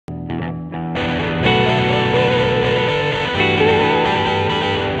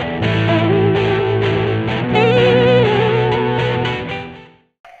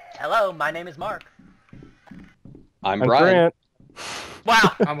My name is Mark. I'm Brian. Grant.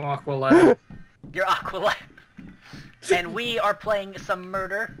 Wow, I'm Aqualad. you're Aqualad. And we are playing some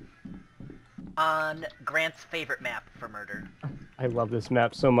murder on Grant's favorite map for murder. I love this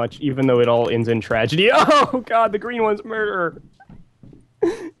map so much, even though it all ends in tragedy. Oh god, the green one's murder!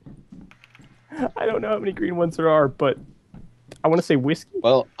 I don't know how many green ones there are, but I want to say whiskey.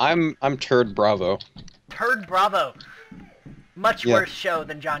 Well, I'm Turd Bravo. Turd Bravo. Much Yeah. worse show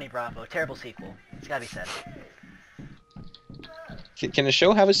than Johnny Bravo. Terrible sequel. It's gotta be said. Can a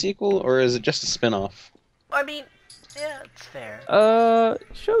show have a sequel, or is it just a spin-off? I mean, yeah, it's fair.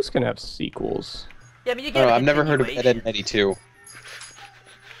 Shows can have sequels. Yeah, but you I get don't know, a I've never heard of Ed, Ed, and continuation. Eddie 2.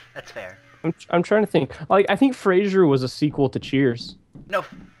 That's fair. I'm trying to think. Like, I think Frasier was a sequel to Cheers. No,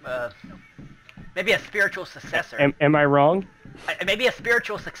 maybe a spiritual successor. Am I wrong? Maybe a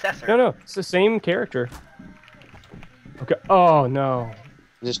spiritual successor. No, it's the same character. Okay. Oh no.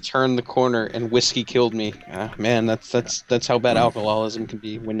 Just turned the corner and whiskey killed me. Man, that's how bad alcoholism can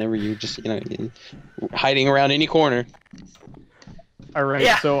be. Whenever you just hiding around any corner. All right.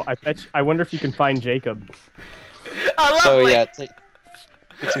 Yeah. So I wonder if you can find Jacob. Oh, So lovely. yeah, take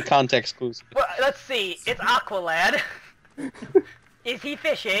some context clues. Well, let's see. It's Aqualad. Is he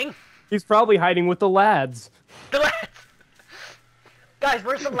fishing? He's probably hiding with the lads. The lads. Guys,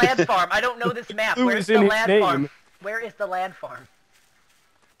 where's the lad farm? I don't know this map. Who Where's is in the his lad name? farm? Where is the lad farm?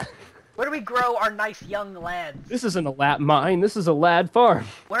 Where do we grow our nice young lads? This isn't a lad mine. This is a lad farm.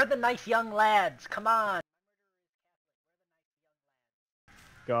 Where are the nice young lads? Come on.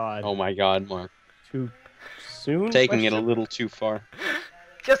 God. Oh my God, Mark, Too soon. taking it a little too far.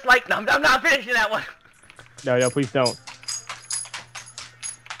 Just like I'm not finishing that one. No, please don't.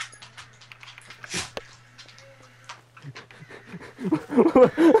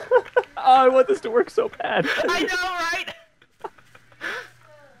 Oh, I want this to work so bad. I know,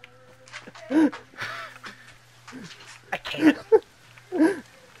 right? I can't.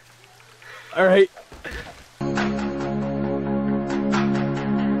 All right.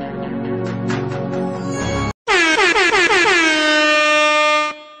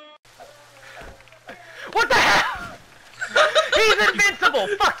 What the hell? He's invincible.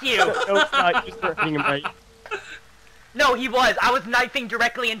 Fuck you. No, it's not. You're hitting him right. No, he was. I was knifing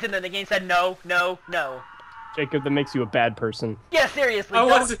directly into them. The game said no, no, no. Jacob, that makes you a bad person. Yeah, seriously, I don't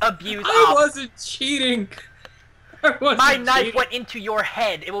wasn't- abuse I ops. wasn't cheating. I wasn't My knife cheating. went into your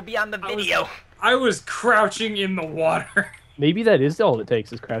head. It will be on the video. I was crouching in the water. Maybe that is all it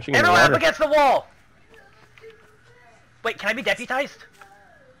takes is crashing in the Everyone up water. against the wall. Wait, can I be deputized?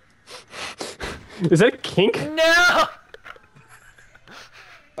 Is that a kink? No!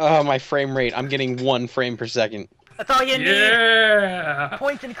 Oh, my frame rate. I'm getting 1 frame per second. That's all you need. Yeah.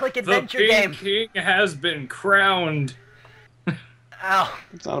 Point and click The adventure Pink game. King has been crowned. Ow.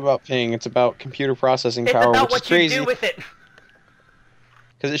 It's not about ping. It's about computer processing It's power, about which is what you crazy. do with it.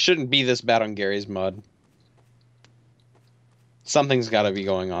 Because it shouldn't be this bad on Gary's mod. Something's got to be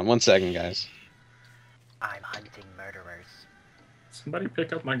going on. 1 second, guys. I'm hunting murderers. Somebody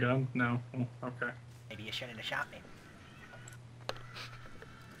pick up my gun? No. Oh, okay. Maybe you shouldn't have shot me.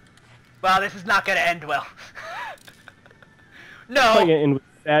 Well, this is not gonna end well. Like No! in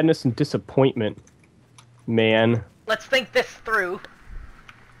sadness and disappointment, man. Let's think this through.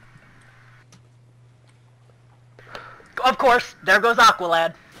 Of course, there goes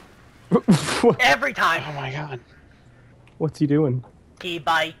Aqualad. Every time. Oh my God. What's he doing? He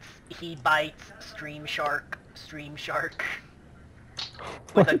bites, Stream Shark,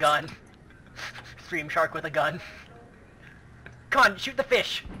 with a gun. Stream Shark with a gun. Come on, shoot the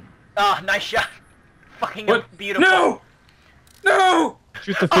fish. Ah, nice shot. Fucking What? beautiful. No! No!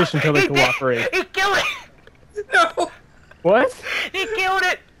 Shoot the fish until they He did- cooperate. He killed it! No! What? He killed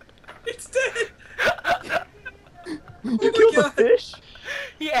it! It's dead! You my killed the God. fish?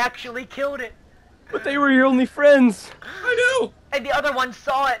 He actually killed it. But they were your only friends. I know! And the other one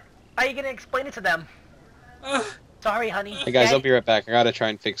saw it. How are you gonna explain it to them? Sorry, honey. Hey guys, I'll be right back. I gotta try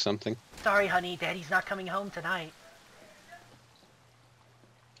and fix something. Sorry, honey. Daddy's not coming home tonight.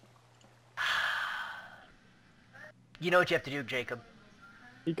 You know what you have to do, Jacob.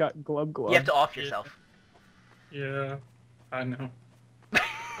 He got glub. You have to off yourself. Yeah, I know.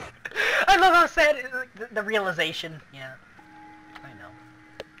 I love how sad it is, the realization. Yeah, I know.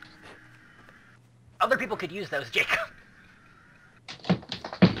 Other people could use those, Jacob.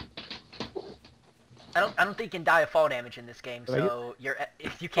 I don't think you can die of fall damage in this game, so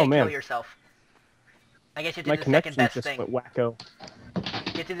you can't man. kill yourself. I guess you have to My do the second connection best just thing. went wacko.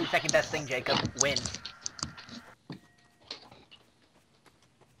 You have to do the second best thing, Jacob. Win.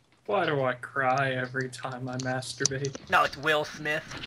 Why do I cry every time I masturbate? No, it's Will Smith.